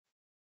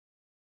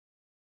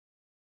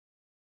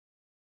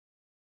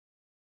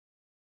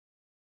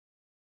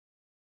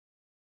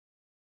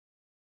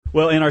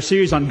Well, in our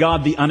series on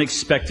God the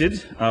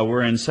Unexpected,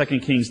 we're in 2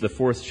 Kings, the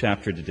 4th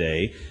chapter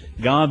today.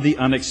 God the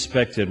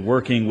Unexpected,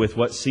 working with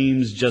what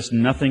seems just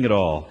nothing at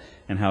all,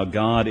 and how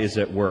God is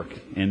at work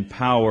in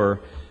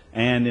power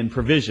and in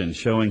provision,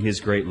 showing His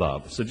great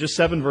love. So just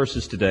 7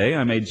 verses today.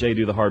 I made Jay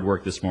do the hard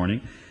work this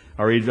morning.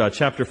 I'll read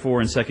chapter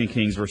 4 in 2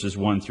 Kings, verses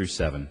 1 through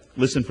 7.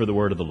 Listen for the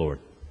word of the Lord.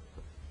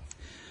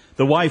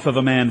 The wife of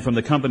a man from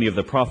the company of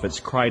the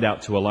prophets cried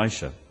out to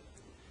Elisha,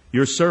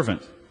 "Your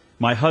servant,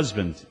 my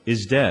husband,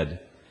 is dead,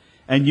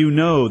 and you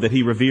know that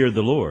he revered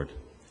the Lord.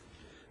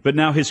 But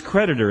now his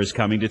creditor is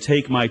coming to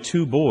take my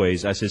 2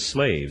 boys as his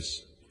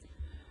slaves."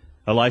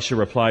 Elisha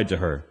replied to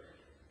her,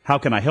 "How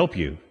can I help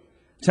you?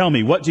 Tell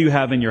me, what do you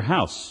have in your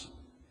house?"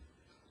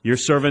 "Your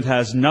servant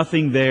has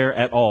nothing there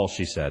at all,"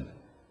 she said,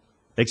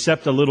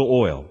 "except a little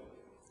oil."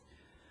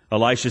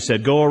 Elisha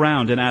said, "Go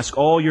around and ask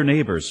all your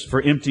neighbors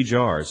for empty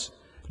jars.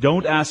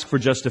 Don't ask for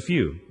just a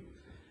few.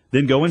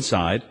 Then go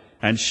inside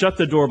and shut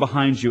the door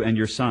behind you and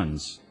your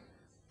sons.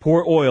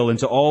 Pour oil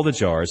into all the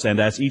jars, and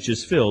as each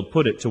is filled,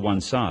 put it to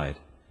one side."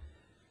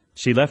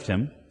 She left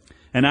him,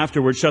 and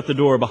afterward shut the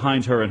door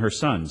behind her and her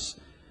sons.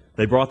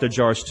 They brought the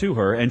jars to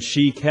her, and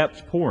she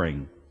kept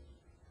pouring.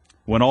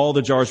 When all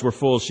the jars were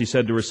full, she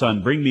said to her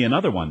son, "Bring me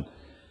another one."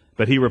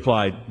 But he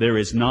replied, "There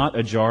is not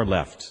a jar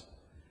left."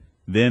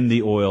 Then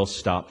the oil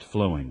stopped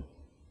flowing.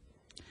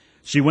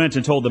 She went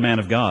and told the man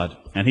of God,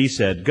 and he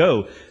said,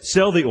 "Go,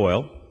 sell the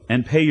oil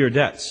and pay your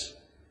debts.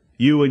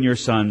 You and your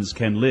sons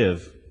can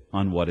live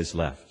on what is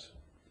left."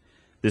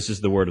 This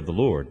is the word of the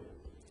Lord.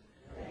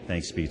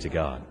 Thanks be to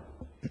God.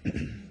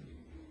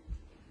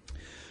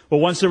 Well,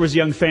 once there was a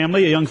young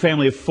family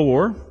of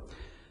 4,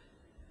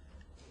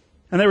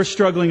 and they were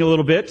struggling a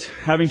little bit,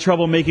 having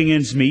trouble making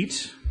ends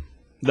meet.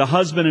 The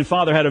husband and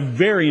father had a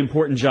very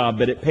important job,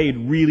 but it paid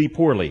really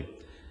poorly.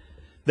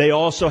 They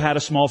also had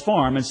a small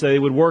farm, and so they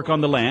would work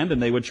on the land,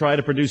 and they would try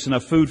to produce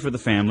enough food for the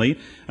family,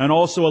 and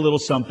also a little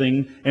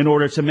something in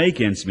order to make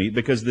ends meet,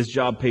 because this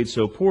job paid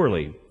so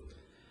poorly.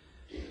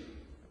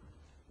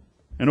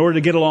 In order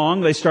to get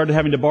along, they started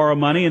having to borrow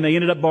money, and they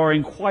ended up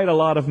borrowing quite a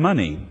lot of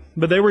money.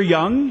 But they were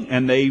young,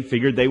 and they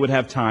figured they would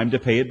have time to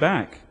pay it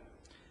back.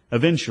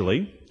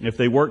 Eventually, if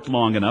they worked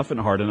long enough and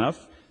hard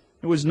enough,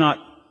 it was not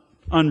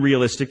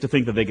unrealistic to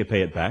think that they could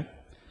pay it back.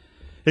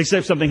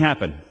 Except something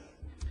happened.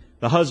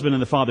 The husband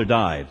and the father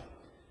died,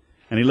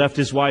 and he left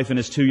his wife and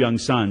his 2 young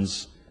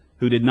sons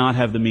who did not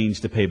have the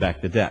means to pay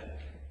back the debt.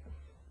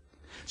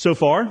 So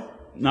far,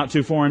 not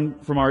too foreign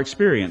from our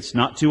experience,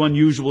 not too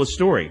unusual a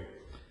story.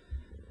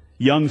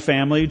 Young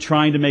family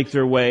trying to make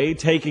their way,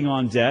 taking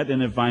on debt,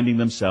 and then finding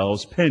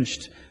themselves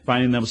pinched,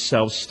 finding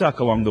themselves stuck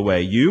along the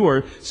way. You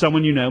or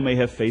someone you know may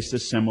have faced a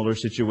similar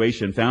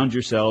situation, found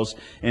yourselves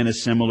in a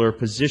similar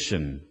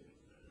position.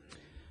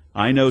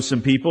 I know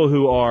some people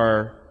who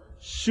are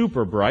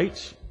super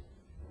bright,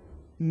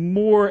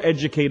 more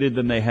educated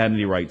than they had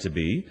any right to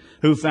be,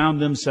 who found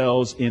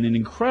themselves in an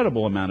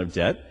incredible amount of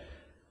debt,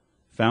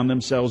 found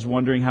themselves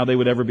wondering how they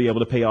would ever be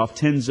able to pay off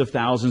tens of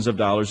thousands of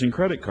dollars in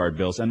credit card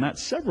bills. And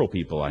that's several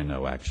people I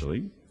know,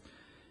 actually.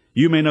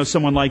 You may know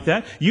someone like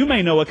that. You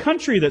may know a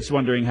country that's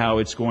wondering how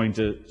it's going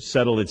to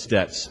settle its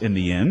debts in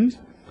the end.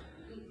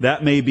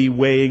 That may be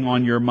weighing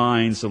on your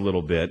minds a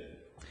little bit.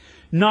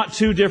 Not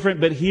too different,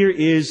 but here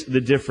is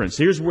the difference.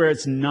 Here's where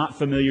it's not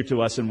familiar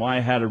to us and why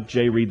I had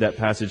Jay read that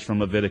passage from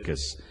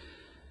Leviticus.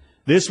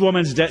 This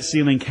woman's debt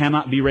ceiling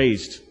cannot be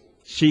raised.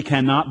 She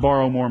cannot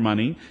borrow more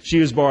money. She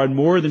has borrowed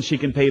more than she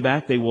can pay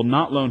back. They will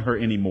not loan her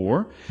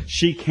anymore.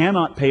 She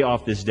cannot pay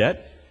off this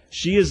debt.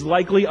 She is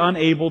likely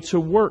unable to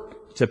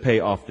work to pay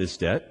off this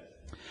debt.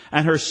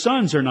 And her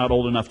sons are not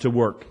old enough to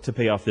work to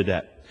pay off the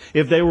debt.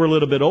 If they were a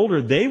little bit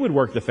older, they would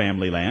work the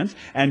family land.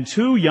 And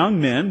 2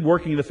 young men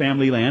working the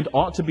family land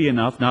ought to be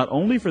enough not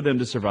only for them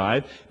to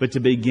survive, but to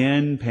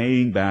begin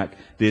paying back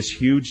this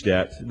huge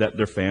debt that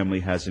their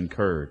family has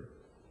incurred.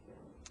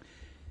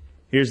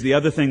 Here's the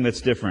other thing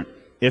that's different.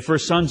 If her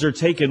sons are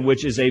taken,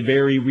 which is a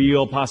very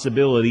real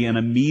possibility, an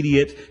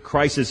immediate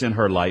crisis in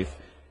her life,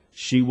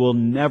 she will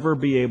never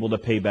be able to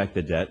pay back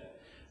the debt,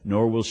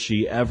 nor will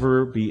she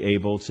ever be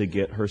able to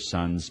get her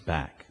sons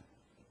back.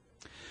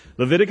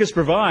 Leviticus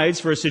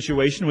provides for a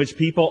situation in which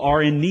people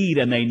are in need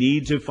and they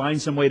need to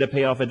find some way to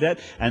pay off a debt,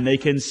 and they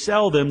can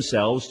sell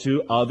themselves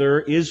to other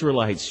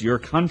Israelites, your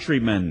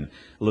countrymen,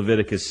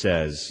 Leviticus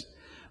says.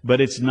 But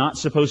it's not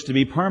supposed to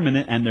be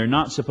permanent, and they're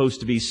not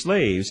supposed to be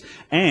slaves.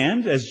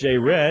 And, as Jay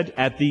read,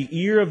 at the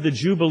year of the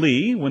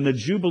Jubilee, when the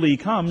Jubilee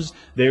comes,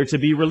 they're to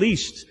be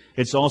released.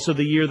 It's also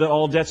the year that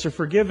all debts are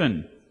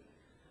forgiven.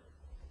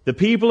 The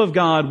people of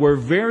God were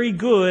very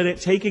good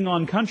at taking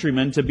on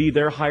countrymen to be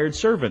their hired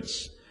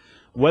servants.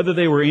 Whether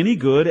they were any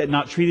good at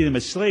not treating them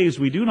as slaves,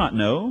 we do not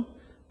know.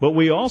 But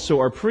we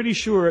also are pretty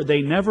sure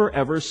they never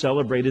ever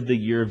celebrated the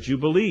year of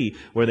Jubilee,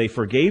 where they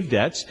forgave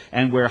debts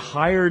and where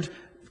hired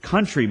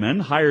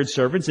countrymen, hired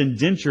servants,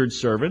 indentured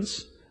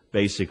servants,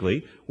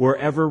 basically, were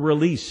ever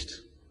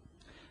released.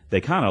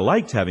 They kind of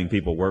liked having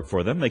people work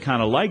for them. They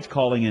kind of liked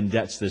calling in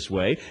debts this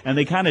way. And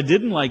they kind of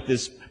didn't like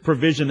this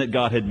provision that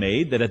God had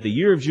made, that at the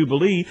year of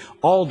Jubilee,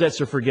 all debts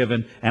are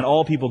forgiven and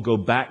all people go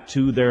back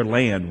to their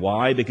land.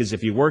 Why? Because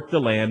if you work the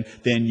land,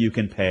 then you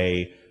can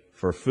pay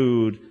for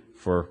food,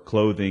 for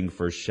clothing,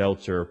 for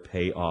shelter,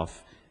 pay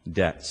off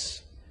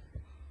debts.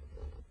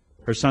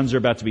 Her sons are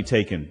about to be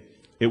taken.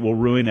 It will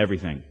ruin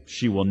everything.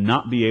 She will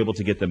not be able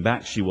to get them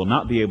back. She will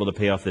not be able to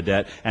pay off the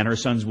debt. And her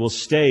sons will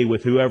stay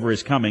with whoever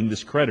is coming,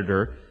 this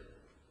creditor,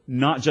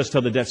 not just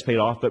till the debt's paid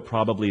off, but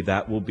probably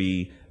that will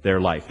be their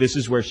life. This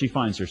is where she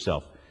finds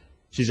herself.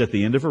 She's at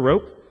the end of her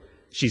rope.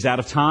 She's out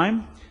of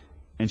time.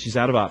 And she's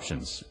out of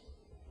options.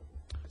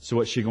 So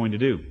what's she going to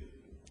do?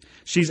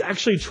 She's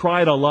actually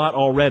tried a lot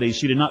already.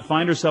 She did not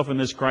find herself in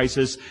this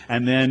crisis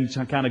and then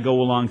kind of go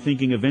along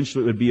thinking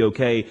eventually it would be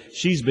okay.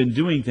 She's been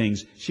doing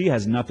things. She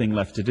has nothing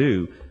left to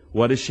do.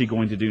 What is she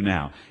going to do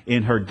now?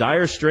 In her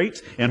dire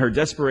straits and her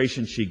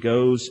desperation, she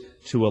goes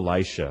to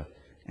Elisha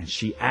and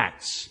she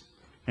acts.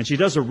 And she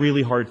does a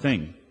really hard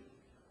thing.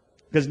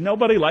 Because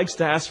nobody likes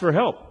to ask for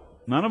help.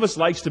 None of us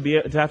likes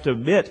to have to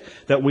admit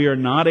that we are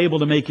not able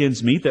to make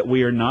ends meet, that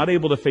we are not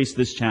able to face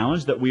this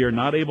challenge, that we are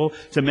not able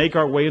to make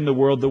our way in the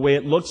world the way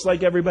it looks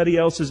like everybody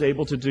else is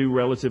able to do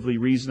relatively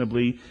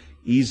reasonably,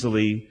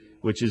 easily,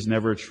 which is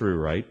never true,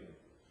 right?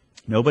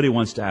 Nobody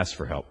wants to ask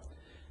for help.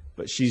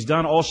 But she's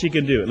done all she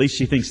can do. At least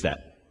she thinks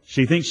that.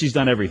 She thinks she's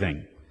done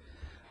everything.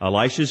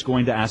 Elisha's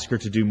going to ask her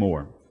to do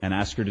more, and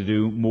ask her to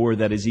do more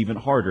that is even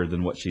harder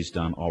than what she's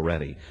done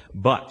already.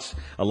 But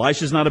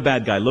Elisha's not a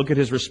bad guy. Look at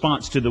his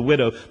response to the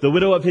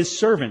widow of his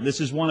servant. This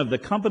is one of the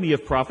company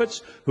of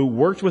prophets who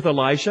worked with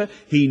Elisha.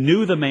 He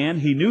knew the man,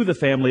 he knew the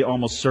family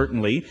almost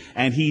certainly,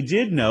 and he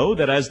did know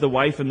that, as the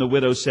wife and the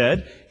widow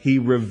said, he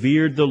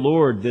revered the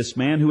Lord. This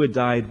man who had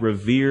died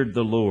revered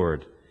the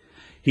Lord.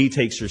 He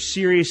takes her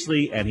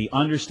seriously, and he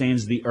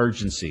understands the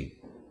urgency.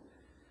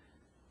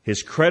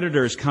 His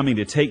creditor is coming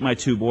to take my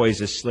 2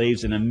 boys as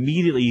slaves, and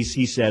immediately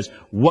he says,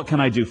 what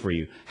can I do for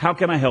you? How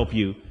can I help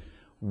you?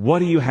 What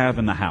do you have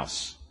in the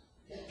house?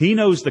 He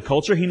knows the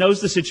culture. He knows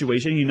the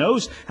situation. He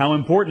knows how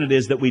important it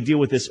is that we deal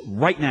with this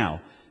right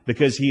now,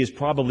 because he is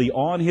probably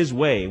on his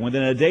way.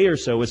 Within a day or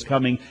so is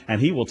coming, and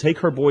he will take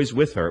her boys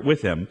with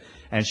him,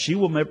 and she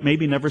will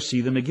maybe never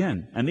see them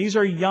again. And these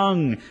are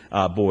young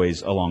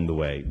boys along the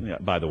way,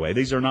 by the way.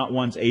 These are not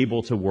ones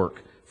able to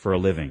work for a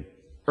living.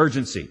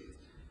 Urgency.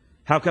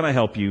 How can I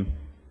help you?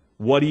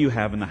 What do you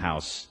have in the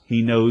house?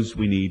 He knows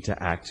we need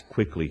to act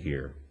quickly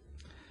here.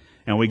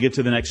 And we get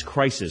to the next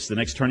crisis, the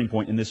next turning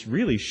point in this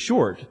really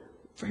short,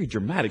 very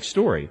dramatic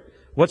story.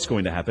 What's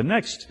going to happen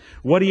next?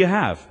 What do you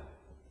have?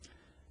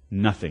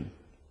 Nothing.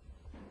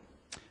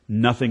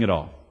 Nothing at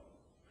all.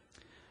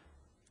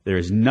 There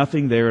is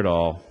nothing there at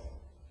all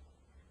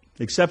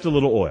except a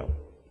little oil.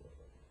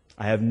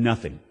 I have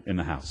nothing in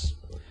the house.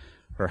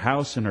 Her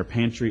house and her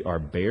pantry are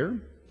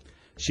bare.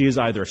 She has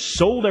either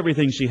sold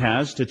everything she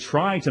has to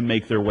try to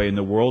make their way in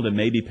the world and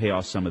maybe pay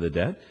off some of the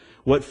debt.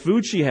 What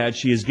food she had,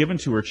 she has given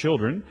to her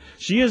children.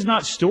 She is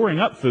not storing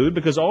up food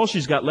because all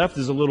she's got left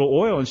is a little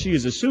oil, and she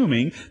is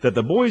assuming that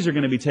the boys are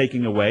going to be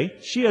taking away.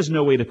 She has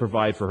no way to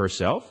provide for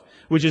herself,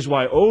 which is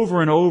why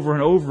over and over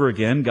and over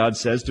again, God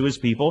says to His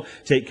people,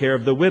 take care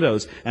of the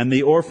widows and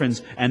the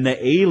orphans and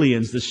the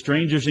aliens, the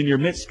strangers in your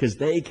midst, because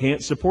they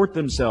can't support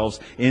themselves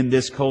in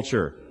this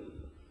culture.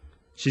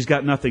 She's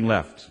got nothing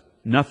left.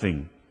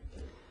 Nothing.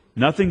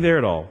 Nothing there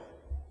at all,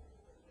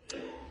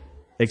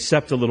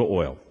 except a little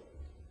oil.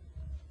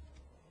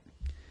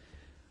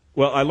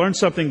 Well, I learned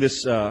something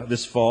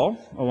this fall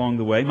along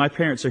the way. My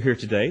parents are here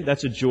today.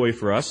 That's a joy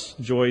for us.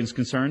 Joy and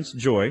concerns.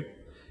 Joy.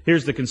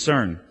 Here's the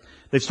concern.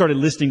 They've started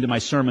listening to my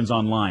sermons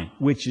online,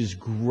 which is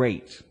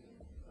great.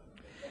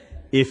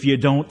 If you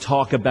don't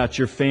talk about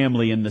your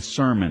family in the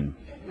sermon.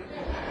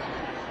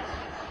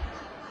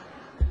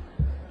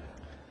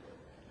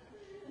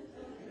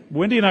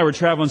 Wendy and I were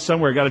traveling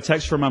somewhere, got a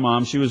text from my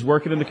mom. She was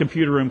working in the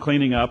computer room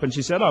cleaning up, and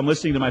she said, I'm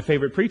listening to my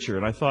favorite preacher.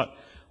 And I thought,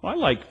 well, I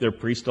like their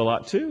priest a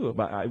lot too.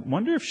 But I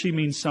wonder if she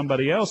means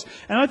somebody else.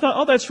 And I thought,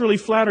 oh, that's really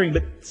flattering.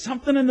 But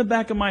something in the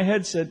back of my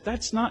head said,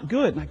 that's not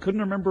good. And I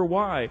couldn't remember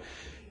why.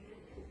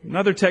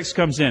 Another text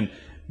comes in.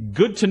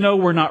 Good to know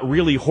we're not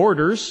really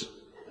hoarders.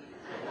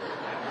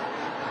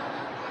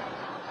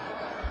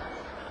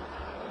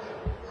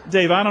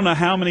 Dave, I don't know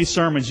how many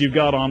sermons you've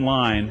got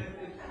online.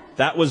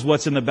 That was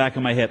what's in the back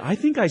of my head. I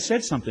think I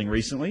said something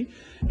recently.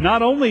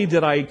 Not only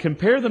did I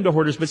compare them to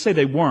hoarders, but say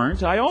they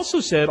weren't, I also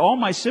said all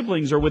my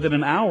siblings are within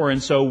an hour,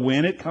 and so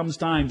when it comes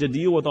time to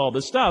deal with all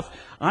this stuff,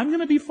 I'm going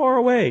to be far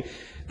away.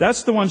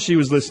 That's the one she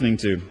was listening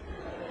to.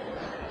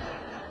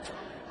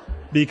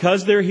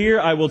 Because they're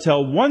here, I will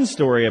tell one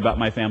story about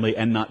my family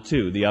and not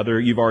 2. The other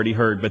you've already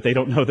heard, but they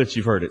don't know that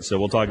you've heard it, so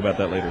we'll talk about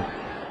that later.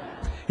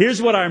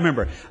 Here's what I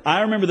remember.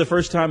 I remember the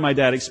first time my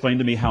dad explained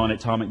to me how an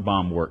atomic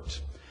bomb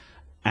worked.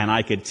 And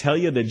I could tell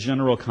you the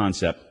general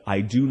concept.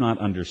 I do not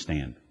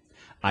understand.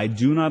 I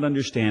do not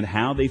understand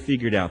how they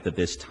figured out that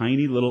this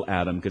tiny little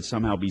atom could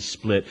somehow be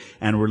split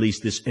and release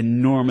this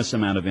enormous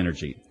amount of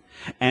energy.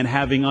 And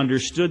having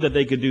understood that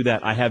they could do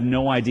that, I have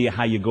no idea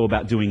how you go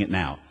about doing it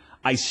now.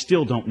 I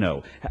still don't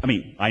know. I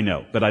mean, I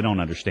know, but I don't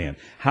understand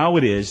how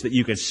it is that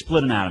you can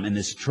split an atom and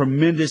this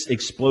tremendous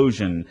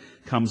explosion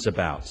comes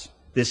about.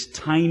 This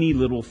tiny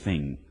little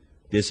thing,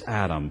 this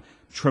atom,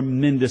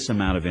 tremendous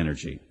amount of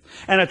energy.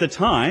 And at the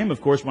time,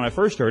 of course, when I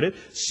first heard it,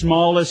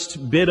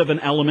 smallest bit of an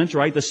element,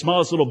 right? The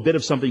smallest little bit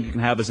of something you can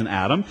have is an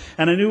atom.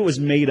 And I knew it was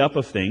made up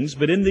of things.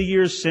 But in the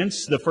years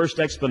since the first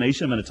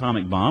explanation of an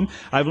atomic bomb,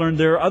 I've learned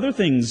there are other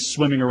things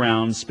swimming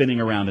around, spinning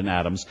around in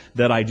atoms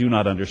that I do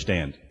not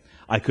understand.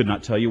 I could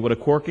not tell you what a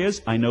quark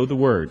is. I know the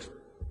word.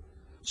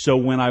 So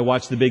when I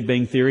watch The Big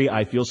Bang Theory,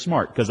 I feel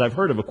smart because I've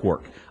heard of a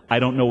quark. I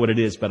don't know what it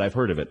is, but I've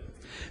heard of it.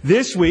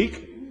 This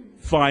week,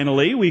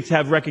 finally, we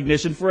have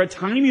recognition for a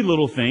tiny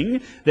little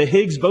thing, the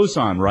Higgs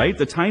boson, right?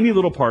 The tiny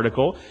little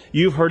particle.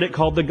 You've heard it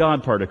called the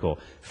God particle.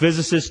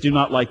 Physicists do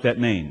not like that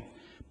name.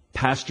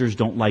 Pastors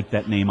don't like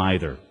that name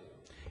either.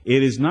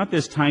 It is not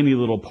this tiny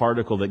little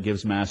particle that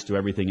gives mass to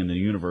everything in the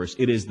universe.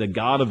 It is the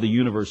God of the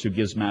universe who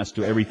gives mass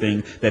to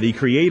everything that He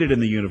created in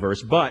the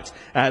universe. But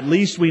at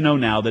least we know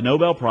now the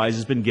Nobel Prize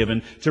has been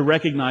given to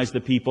recognize the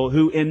people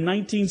who in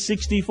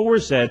 1964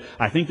 said,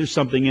 I think there's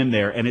something in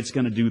there and it's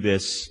going to do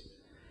this.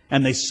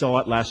 And they saw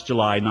it last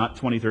July, not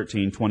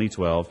 2013,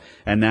 2012.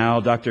 And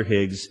now Dr.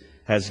 Higgs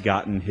has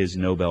gotten his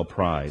Nobel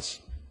Prize.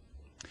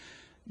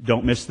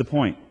 Don't miss the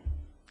point.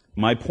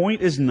 My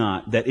point is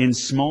not that in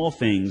small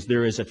things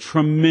there is a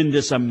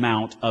tremendous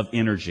amount of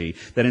energy,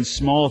 that in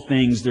small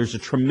things there's a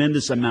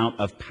tremendous amount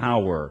of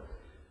power.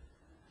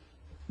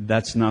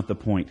 That's not the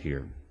point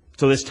here.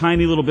 So this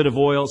tiny little bit of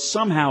oil,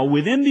 somehow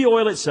within the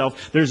oil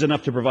itself, there's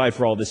enough to provide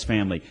for all this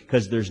family,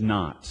 because there's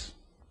not.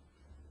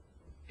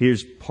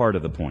 Here's part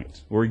of the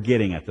point. We're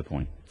getting at the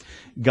point.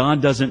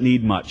 God doesn't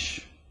need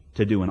much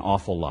to do an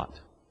awful lot.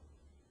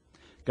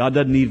 God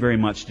doesn't need very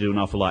much to do an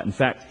awful lot. In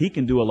fact, He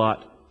can do a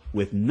lot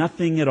with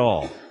nothing at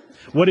all.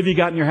 What have you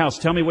got in your house?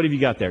 Tell me, what have you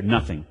got there?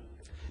 Nothing.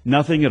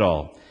 Nothing at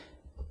all,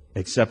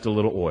 except a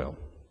little oil.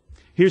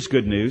 Here's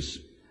good news.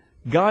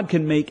 God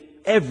can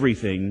make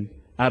everything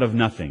out of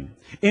nothing.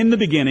 In the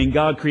beginning,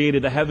 God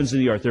created the heavens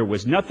and the earth. There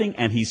was nothing,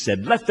 and He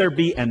said, let there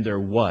be, and there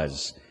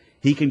was.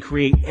 He can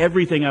create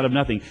everything out of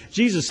nothing.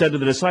 Jesus said to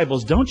the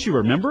disciples, don't you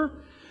remember?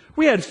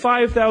 We had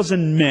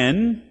 5,000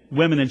 men.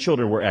 Women and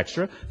children were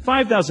extra.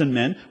 5,000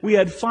 men. We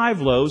had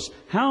 5 loaves.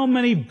 How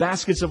many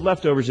baskets of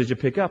leftovers did you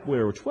pick up?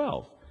 There were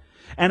 12.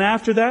 And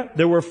after that,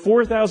 there were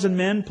 4,000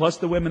 men plus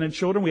the women and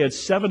children. We had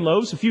 7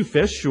 loaves, a few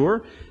fish,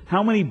 sure.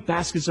 How many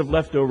baskets of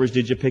leftovers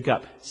did you pick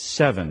up?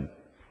 7.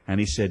 And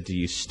He said, do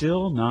you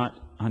still not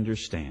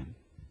understand?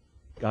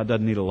 God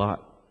doesn't need a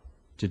lot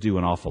to do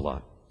an awful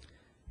lot.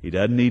 He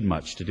doesn't need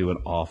much to do an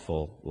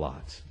awful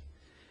lot.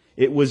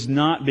 It was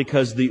not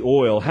because the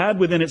oil had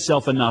within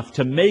itself enough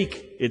to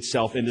make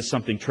itself into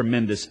something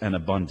tremendous and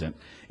abundant.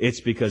 It's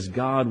because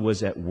God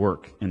was at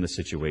work in the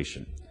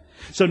situation.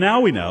 So now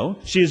we know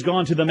she has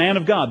gone to the man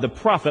of God, the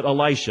prophet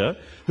Elisha,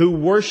 who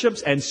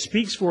worships and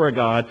speaks for a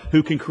God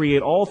who can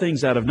create all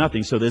things out of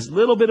nothing. So this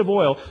little bit of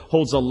oil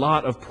holds a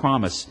lot of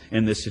promise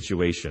in this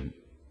situation.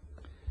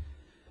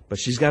 But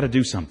she's got to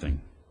do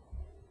something.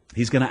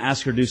 He's going to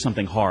ask her to do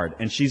something hard.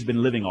 And she's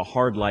been living a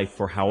hard life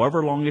for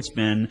however long it's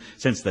been,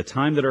 since the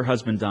time that her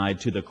husband died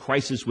to the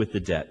crisis with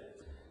the debt.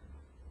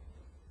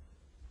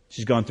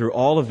 She's gone through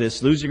all of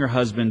this, losing her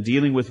husband,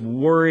 dealing with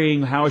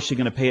worrying, how is she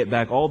going to pay it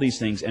back, all these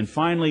things. And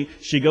finally,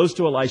 she goes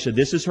to Elisha.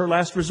 This is her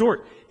last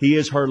resort. He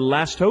is her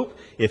last hope.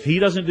 If he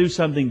doesn't do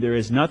something, there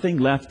is nothing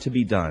left to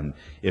be done.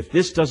 If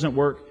this doesn't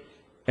work,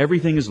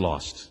 everything is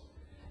lost.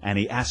 And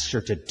he asks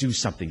her to do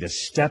something, to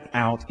step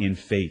out in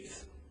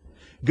faith.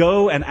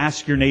 Go and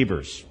ask your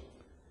neighbors.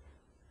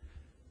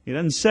 He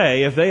doesn't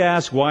say, if they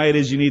ask why it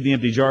is you need the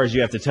empty jars,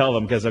 you have to tell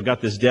them, because I've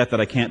got this debt that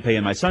I can't pay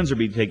and my sons are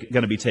going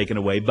to be taken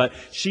away. But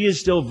she is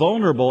still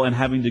vulnerable and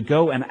having to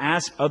go and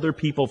ask other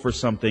people for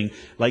something,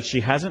 like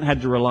she hasn't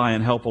had to rely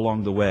on help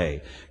along the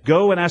way.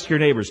 Go and ask your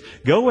neighbors.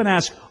 Go and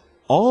ask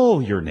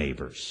all your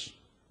neighbors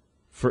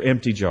for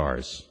empty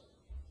jars.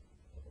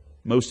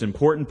 Most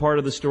important part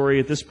of the story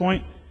at this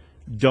point,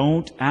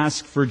 don't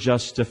ask for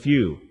just a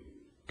few.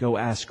 Go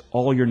ask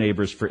all your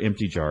neighbors for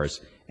empty jars.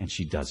 And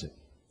she does it.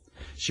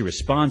 She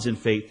responds in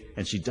faith,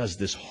 and she does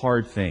this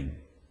hard thing.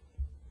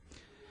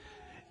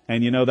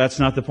 And you know, that's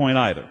not the point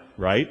either,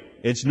 right?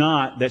 It's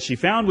not that she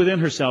found within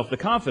herself the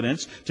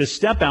confidence to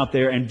step out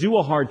there and do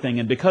a hard thing,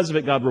 and because of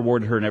it, God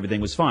rewarded her and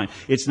everything was fine.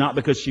 It's not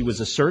because she was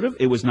assertive.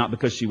 It was not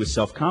because she was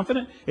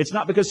self-confident. It's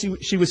not because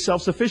she was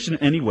self-sufficient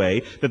in any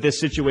way that this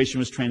situation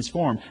was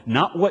transformed.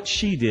 Not what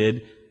she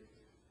did,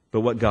 but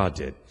what God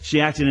did.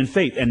 She acted in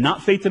faith, and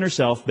not faith in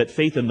herself, but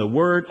faith in the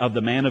word of the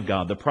man of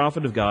God, the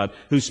prophet of God,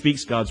 who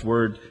speaks God's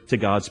word to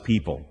God's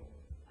people.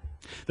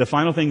 The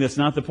final thing that's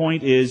not the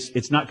point is,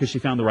 it's not because she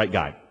found the right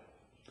guy.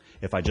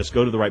 If I just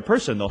go to the right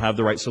person, they'll have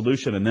the right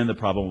solution, and then the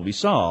problem will be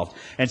solved.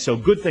 And so,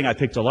 good thing I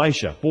picked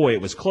Elisha. Boy, it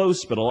was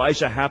close, but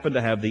Elisha happened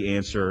to have the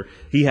answer.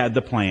 He had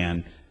the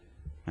plan,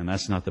 and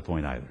that's not the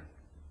point either.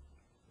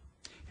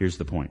 Here's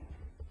the point.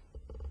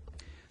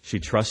 She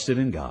trusted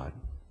in God,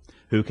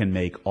 who can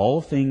make all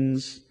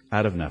things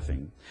out of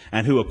nothing,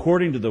 and who,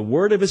 according to the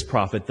word of his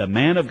prophet, the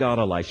man of God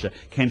Elisha,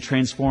 can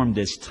transform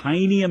this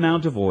tiny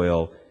amount of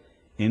oil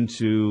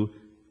into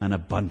an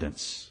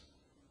abundance.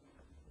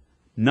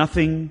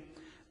 Nothing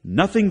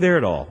there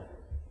at all,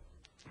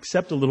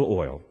 except a little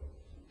oil.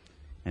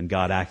 And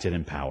God acted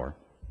in power.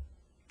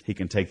 He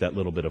can take that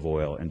little bit of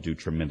oil and do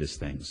tremendous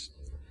things.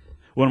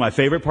 One of my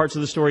favorite parts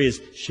of the story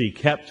is she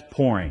kept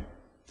pouring.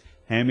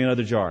 Hand me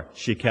another jar.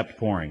 She kept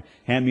pouring.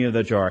 Hand me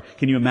another jar.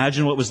 Can you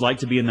imagine what it was like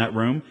to be in that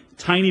room?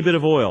 Tiny bit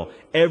of oil.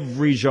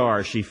 Every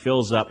jar she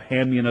fills up.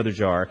 Hand me another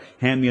jar.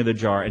 Hand me another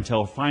jar.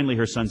 Until finally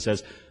her son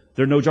says,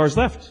 there are no jars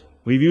left.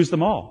 We've used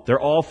them all. They're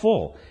all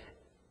full.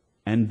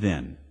 And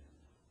then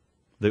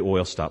the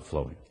oil stopped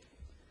flowing.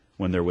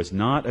 When there was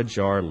not a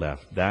jar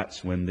left,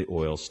 that's when the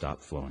oil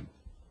stopped flowing.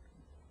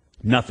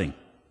 Nothing.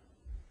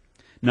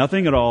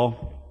 Nothing at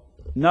all.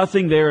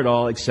 Nothing there at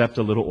all except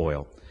a little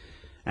oil.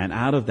 And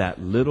out of that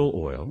little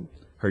oil,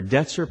 her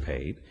debts are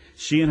paid.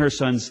 She and her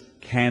sons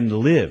can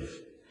live.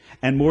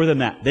 And more than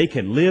that, they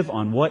can live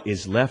on what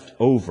is left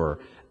over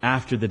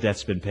after the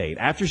debt's been paid.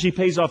 After she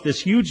pays off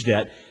this huge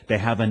debt, they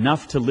have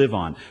enough to live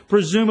on,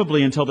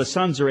 presumably until the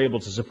sons are able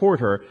to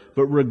support her.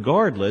 But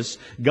regardless,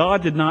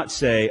 God did not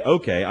say,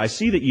 okay, I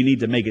see that you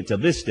need to make it to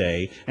this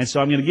day, and so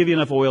I'm going to give you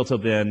enough oil till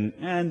then,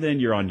 and then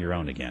you're on your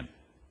own again.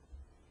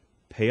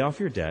 Pay off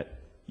your debt.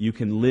 You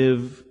can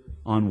live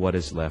on what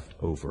is left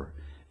over.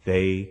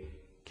 They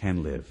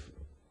can live.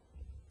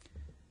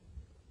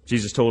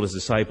 Jesus told his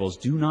disciples,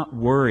 do not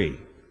worry.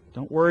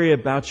 Don't worry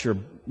about your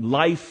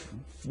life,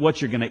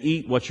 what you're going to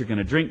eat, what you're going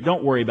to drink.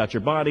 Don't worry about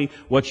your body,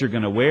 what you're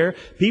going to wear.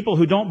 People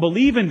who don't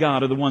believe in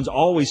God are the ones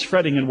always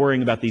fretting and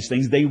worrying about these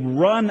things. They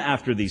run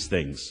after these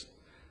things.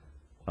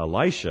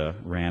 Elisha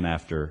ran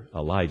after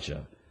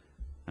Elijah,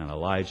 and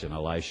Elijah and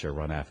Elisha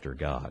run after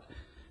God.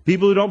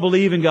 People who don't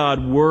believe in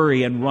God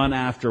worry and run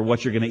after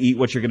what you're going to eat,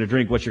 what you're going to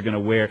drink, what you're going to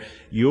wear.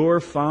 Your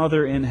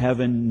Father in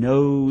heaven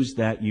knows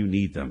that you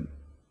need them.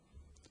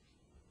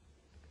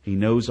 He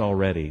knows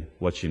already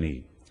what you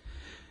need.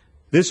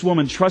 This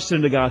woman trusted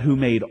in a God who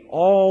made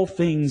all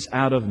things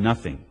out of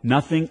nothing.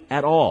 Nothing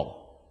at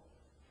all.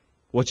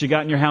 What you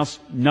got in your house?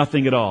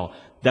 Nothing at all.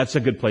 That's a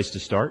good place to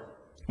start.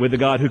 With a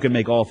God who can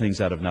make all things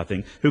out of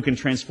nothing, who can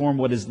transform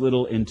what is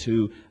little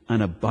into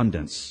an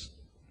abundance.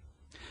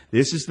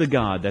 This is the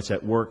God that's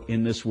at work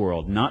in this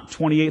world, not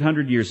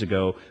 2,800 years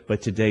ago,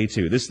 but today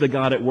too. This is the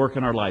God at work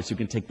in our lives who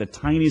can take the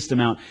tiniest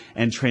amount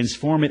and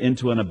transform it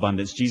into an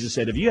abundance. Jesus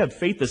said, if you had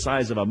faith the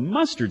size of a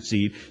mustard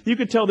seed, you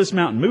could tell this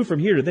mountain, move from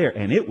here to there,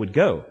 and it would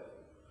go.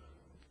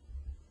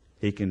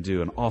 He can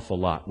do an awful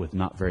lot with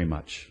not very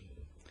much.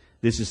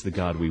 This is the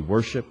God we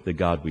worship, the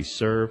God we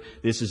serve.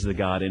 This is the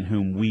God in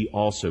whom we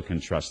also can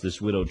trust. This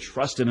widow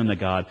trusted in the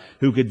God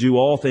who could do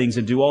all things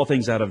and do all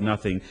things out of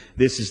nothing.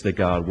 This is the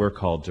God we're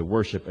called to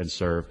worship and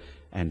serve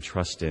and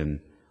trust in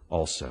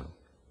also.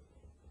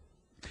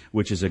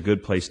 Which is a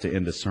good place to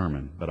end the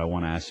sermon, but I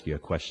want to ask you a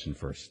question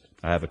first.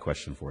 I have a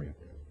question for you.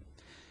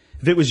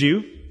 If it was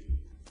you,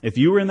 if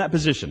you were in that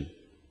position,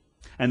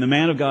 and the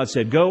man of God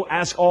said, go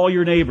ask all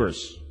your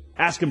neighbors,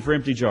 ask them for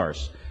empty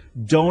jars.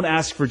 Don't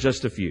ask for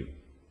just a few.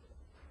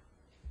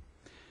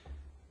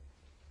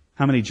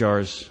 How many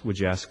jars would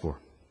you ask for?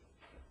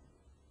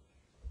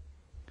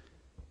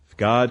 If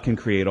God can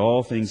create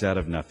all things out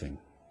of nothing,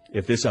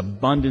 if this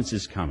abundance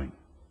is coming,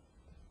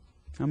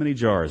 how many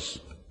jars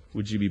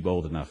would you be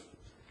bold enough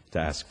to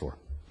ask for?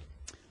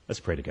 Let's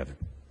pray together.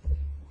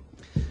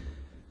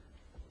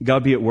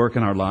 God, be at work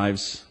in our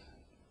lives.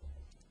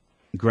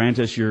 Grant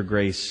us your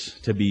grace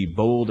to be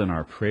bold in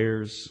our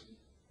prayers.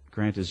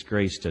 Grant us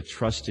grace to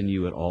trust in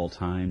you at all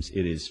times.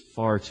 It is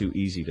far too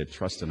easy to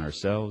trust in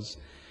ourselves.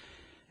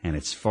 And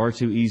it's far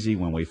too easy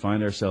when we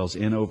find ourselves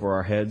in over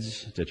our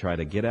heads to try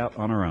to get out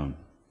on our own,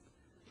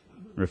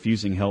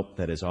 refusing help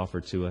that is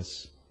offered to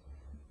us.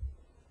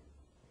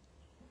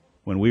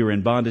 When we were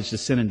in bondage to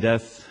sin and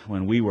death,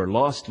 when we were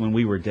lost, when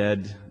we were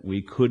dead,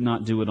 we could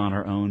not do it on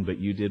our own, but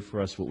you did for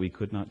us what we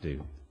could not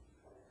do.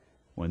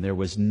 When there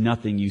was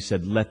nothing, you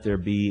said, let there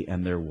be,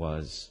 and there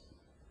was.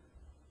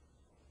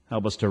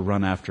 Help us to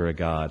run after a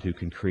God who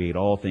can create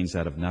all things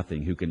out of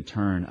nothing, who can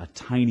turn a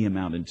tiny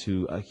amount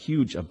into a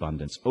huge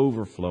abundance,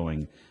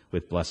 overflowing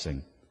with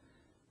blessing.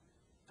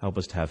 Help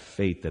us to have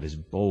faith that is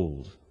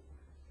bold